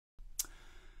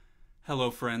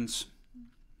Hello, friends.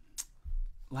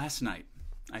 Last night,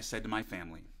 I said to my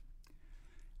family,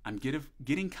 I'm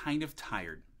getting kind of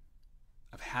tired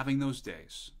of having those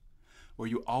days where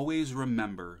you always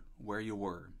remember where you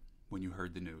were when you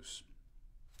heard the news.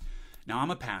 Now, I'm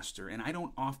a pastor, and I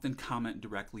don't often comment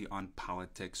directly on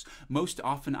politics. Most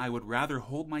often, I would rather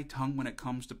hold my tongue when it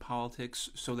comes to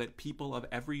politics so that people of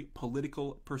every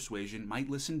political persuasion might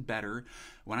listen better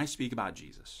when I speak about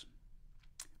Jesus.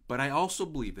 But I also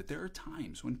believe that there are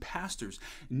times when pastors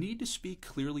need to speak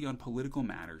clearly on political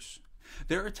matters.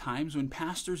 There are times when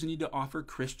pastors need to offer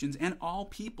Christians and all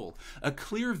people a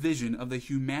clear vision of the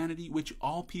humanity which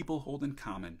all people hold in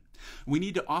common. We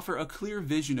need to offer a clear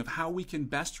vision of how we can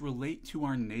best relate to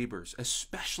our neighbors,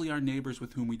 especially our neighbors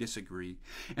with whom we disagree.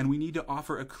 And we need to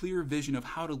offer a clear vision of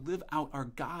how to live out our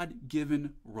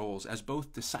God-given roles as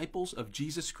both disciples of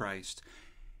Jesus Christ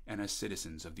and as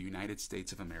citizens of the United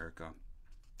States of America.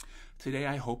 Today,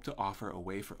 I hope to offer a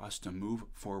way for us to move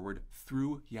forward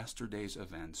through yesterday's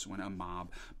events when a mob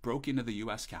broke into the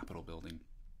U.S. Capitol building.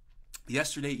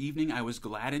 Yesterday evening, I was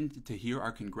gladdened to hear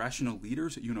our congressional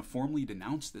leaders uniformly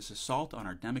denounce this assault on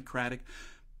our democratic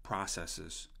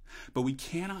processes. But we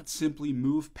cannot simply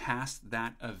move past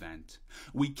that event.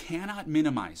 We cannot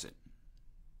minimize it.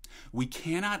 We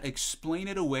cannot explain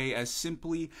it away as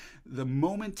simply the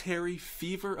momentary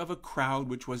fever of a crowd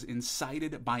which was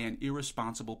incited by an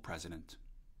irresponsible president.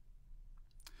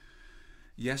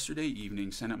 Yesterday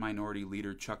evening, Senate Minority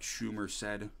Leader Chuck Schumer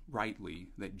said, rightly,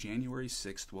 that January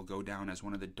 6th will go down as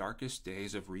one of the darkest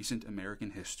days of recent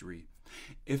American history.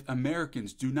 If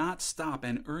Americans do not stop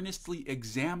and earnestly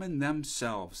examine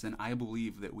themselves, then I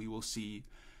believe that we will see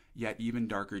yet even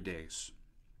darker days.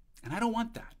 And I don't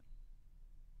want that.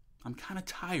 I'm kind of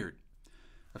tired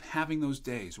of having those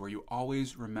days where you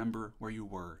always remember where you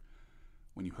were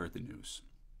when you heard the news.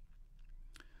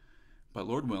 But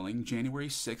Lord willing, January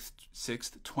 6th,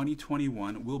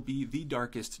 2021 will be the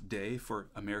darkest day for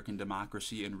American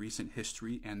democracy in recent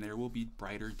history, and there will be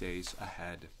brighter days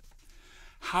ahead.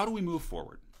 How do we move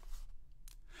forward?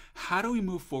 How do we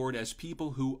move forward as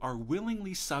people who are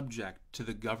willingly subject to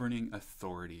the governing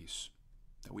authorities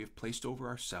that we have placed over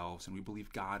ourselves and we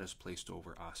believe God has placed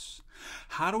over us?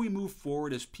 How do we move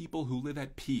forward as people who live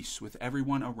at peace with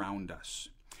everyone around us?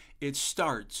 It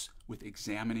starts with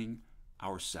examining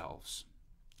ourselves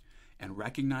and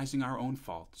recognizing our own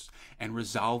faults and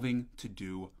resolving to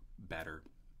do better.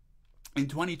 In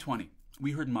 2020,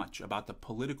 we heard much about the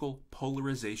political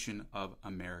polarization of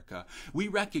America. We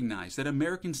recognize that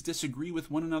Americans disagree with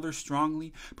one another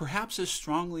strongly, perhaps as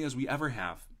strongly as we ever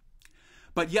have.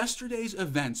 But yesterday's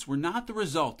events were not the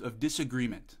result of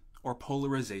disagreement or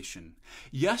polarization.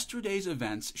 Yesterday's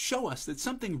events show us that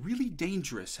something really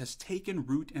dangerous has taken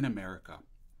root in America.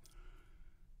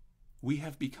 We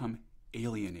have become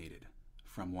alienated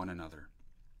from one another.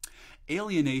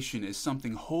 Alienation is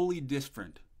something wholly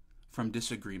different from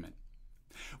disagreement.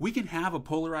 We can have a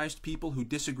polarized people who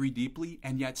disagree deeply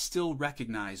and yet still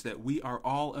recognize that we are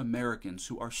all Americans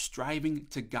who are striving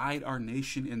to guide our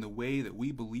nation in the way that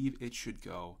we believe it should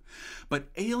go. But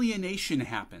alienation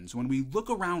happens when we look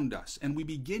around us and we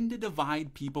begin to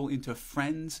divide people into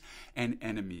friends and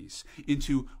enemies,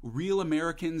 into real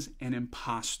Americans and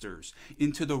imposters,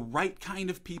 into the right kind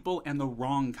of people and the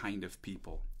wrong kind of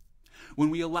people. When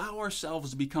we allow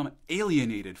ourselves to become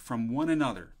alienated from one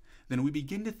another, then we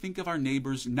begin to think of our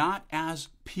neighbors not as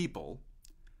people,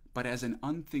 but as an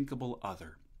unthinkable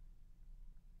other.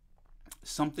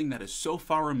 Something that is so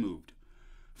far removed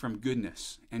from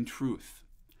goodness and truth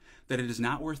that it is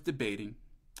not worth debating,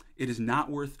 it is not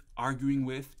worth arguing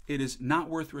with, it is not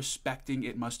worth respecting,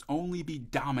 it must only be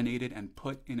dominated and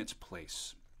put in its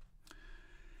place.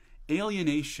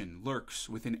 Alienation lurks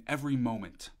within every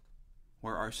moment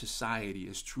where our society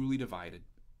is truly divided.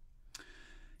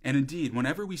 And indeed,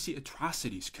 whenever we see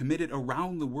atrocities committed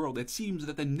around the world, it seems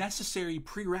that the necessary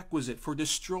prerequisite for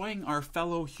destroying our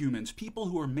fellow humans, people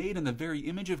who are made in the very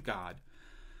image of God,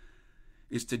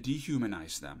 is to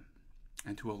dehumanize them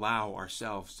and to allow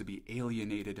ourselves to be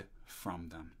alienated from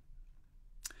them.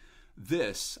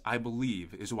 This, I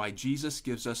believe, is why Jesus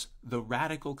gives us the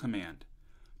radical command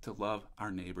to love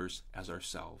our neighbors as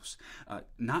ourselves.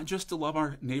 Not just to love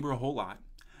our neighbor a whole lot,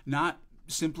 not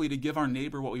simply to give our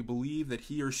neighbor what we believe that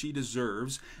he or she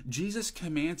deserves. Jesus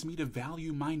commands me to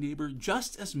value my neighbor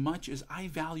just as much as I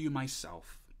value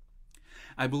myself.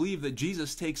 I believe that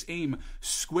Jesus takes aim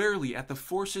squarely at the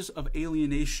forces of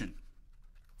alienation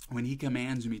when he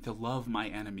commands me to love my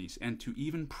enemies and to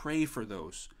even pray for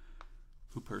those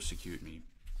who persecute me.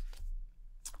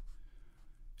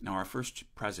 Now, our first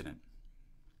president,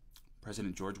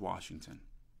 President George Washington,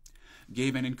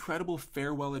 gave an incredible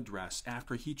farewell address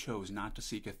after he chose not to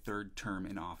seek a third term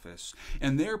in office.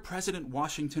 And there, President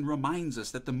Washington reminds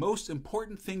us that the most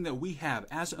important thing that we have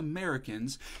as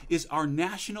Americans is our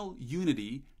national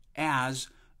unity as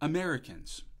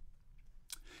Americans.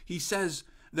 He says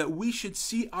that we should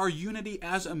see our unity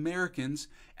as Americans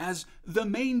as the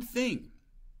main thing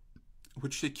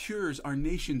which secures our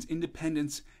nation's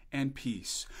independence and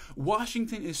peace.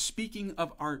 Washington is speaking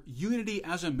of our unity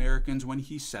as Americans when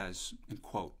he says, and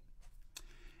quote,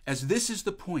 "As this is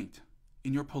the point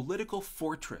in your political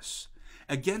fortress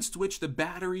against which the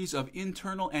batteries of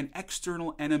internal and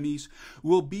external enemies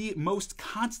will be most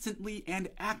constantly and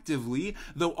actively,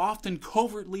 though often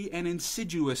covertly and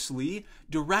insidiously,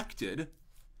 directed,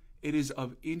 it is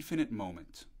of infinite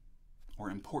moment," or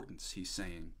importance, he's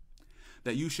saying,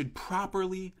 "that you should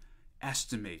properly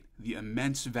estimate the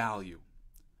immense value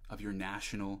of your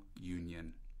national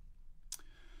union."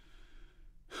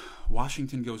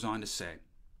 Washington goes on to say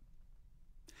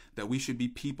that we should be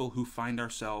people who find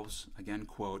ourselves, again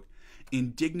quote,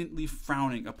 "indignantly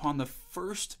frowning upon the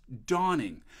first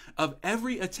dawning of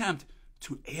every attempt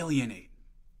to alienate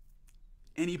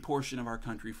any portion of our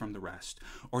country from the rest,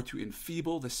 or to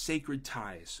enfeeble the sacred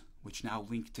ties which now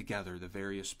link together the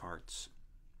various parts."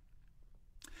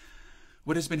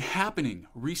 What has been happening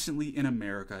recently in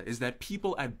America is that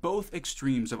people at both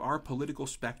extremes of our political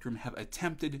spectrum have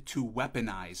attempted to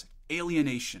weaponize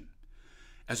alienation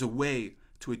as a way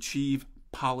to achieve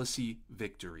policy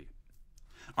victory.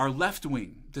 Our left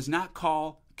wing does not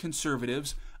call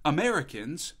conservatives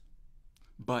Americans,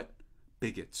 but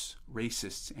bigots,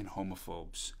 racists, and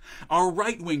homophobes. Our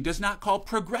right wing does not call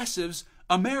progressives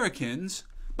Americans,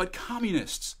 but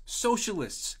communists,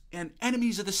 socialists, and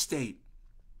enemies of the state.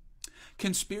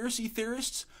 Conspiracy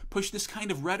theorists push this kind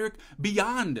of rhetoric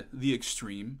beyond the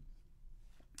extreme,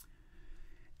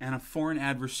 and foreign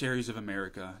adversaries of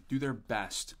America do their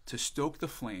best to stoke the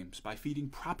flames by feeding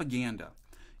propaganda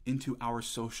into our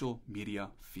social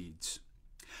media feeds.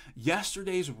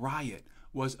 Yesterday's riot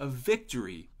was a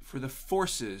victory for the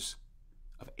forces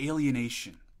of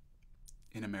alienation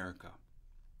in America.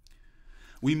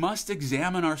 We must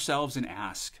examine ourselves and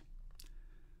ask,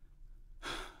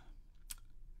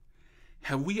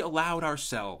 have we allowed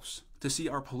ourselves to see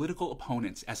our political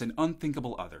opponents as an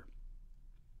unthinkable other?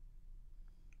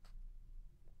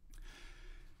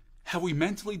 Have we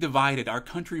mentally divided our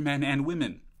countrymen and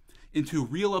women into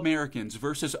real Americans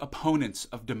versus opponents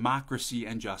of democracy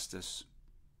and justice?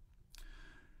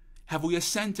 Have we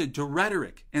assented to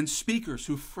rhetoric and speakers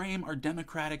who frame our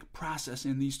democratic process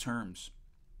in these terms?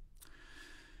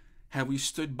 Have we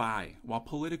stood by while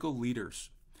political leaders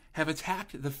have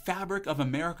attacked the fabric of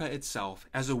America itself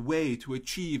as a way to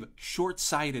achieve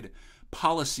short-sighted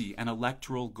policy and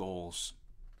electoral goals?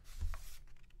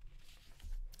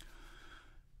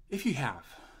 If you have,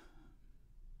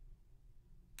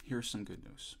 here's some good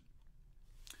news.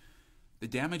 The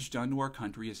damage done to our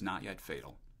country is not yet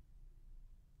fatal.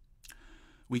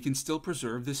 We can still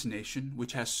preserve this nation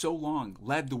which has so long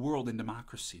led the world in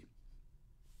democracy.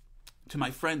 To my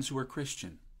friends who are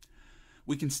Christian,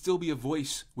 we can still be a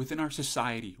voice within our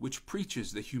society which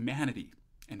preaches the humanity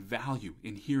and value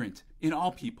inherent in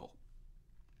all people.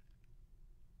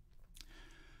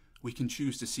 We can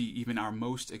choose to see even our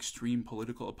most extreme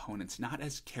political opponents not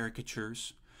as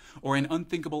caricatures or an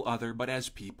unthinkable other, but as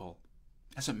people,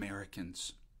 as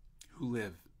Americans who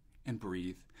live and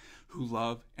breathe, who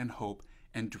love and hope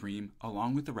and dream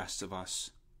along with the rest of us.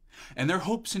 And their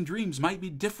hopes and dreams might be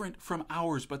different from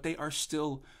ours, but they are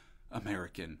still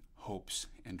American hopes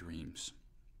and dreams.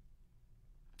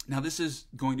 Now, this is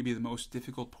going to be the most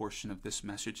difficult portion of this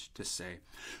message to say.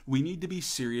 We need to be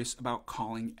serious about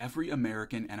calling every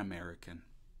American an American,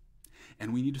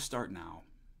 and we need to start now.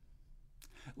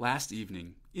 Last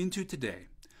evening into today,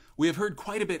 we have heard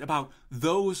quite a bit about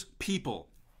those people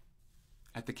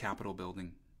at the Capitol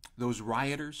building, those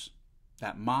rioters,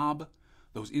 that mob,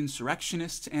 those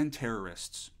insurrectionists and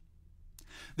terrorists.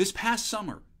 This past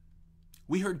summer,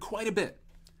 we heard quite a bit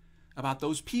about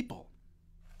those people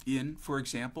in, for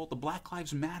example, the Black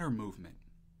Lives Matter movement.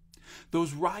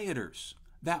 Those rioters,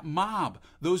 that mob,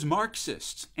 those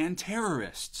Marxists and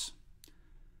terrorists.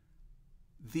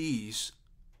 These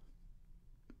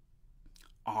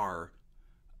are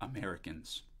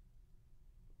Americans.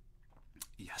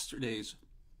 Yesterday's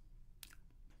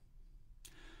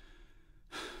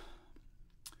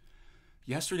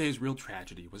real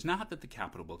tragedy was not that the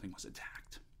Capitol building was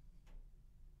attacked.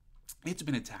 It's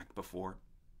been attacked before.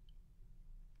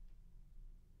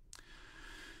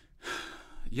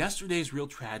 Yesterday's real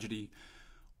tragedy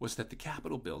was that the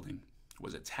Capitol building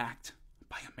was attacked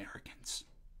by Americans.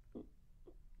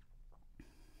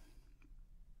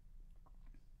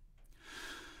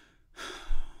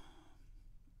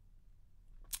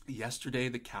 Yesterday,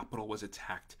 the Capitol was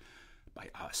attacked by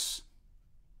us.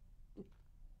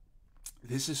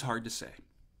 This is hard to say.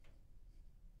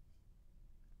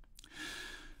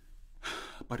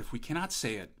 But if we cannot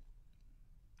say it,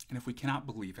 and if we cannot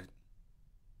believe it,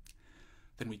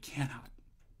 then we cannot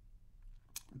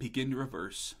begin to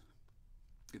reverse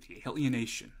the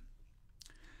alienation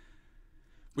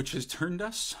which has turned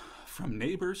us from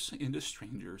neighbors into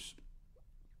strangers,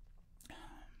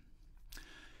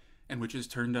 and which has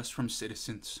turned us from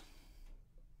citizens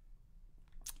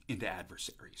into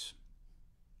adversaries.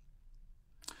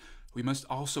 We must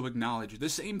also acknowledge the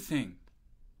same thing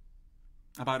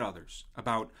about others,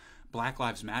 about Black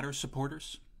Lives Matter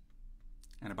supporters,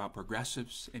 and about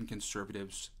progressives and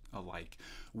conservatives alike.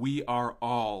 We are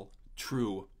all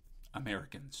true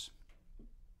Americans.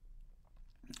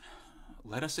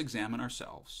 Let us examine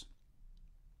ourselves.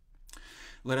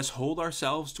 Let us hold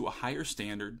ourselves to a higher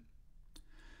standard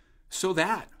so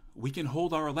that we can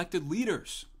hold our elected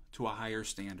leaders to a higher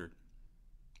standard.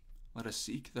 Let us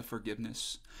seek the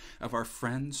forgiveness of our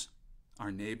friends,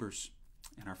 our neighbors,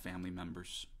 and our family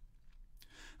members.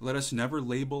 Let us never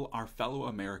label our fellow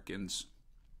Americans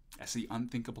as the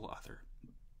unthinkable other,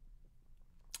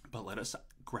 but let us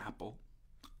grapple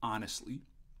honestly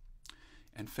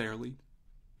and fairly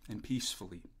and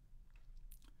peacefully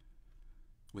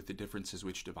with the differences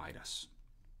which divide us.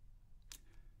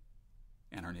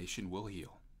 And our nation will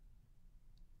heal.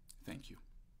 Thank you.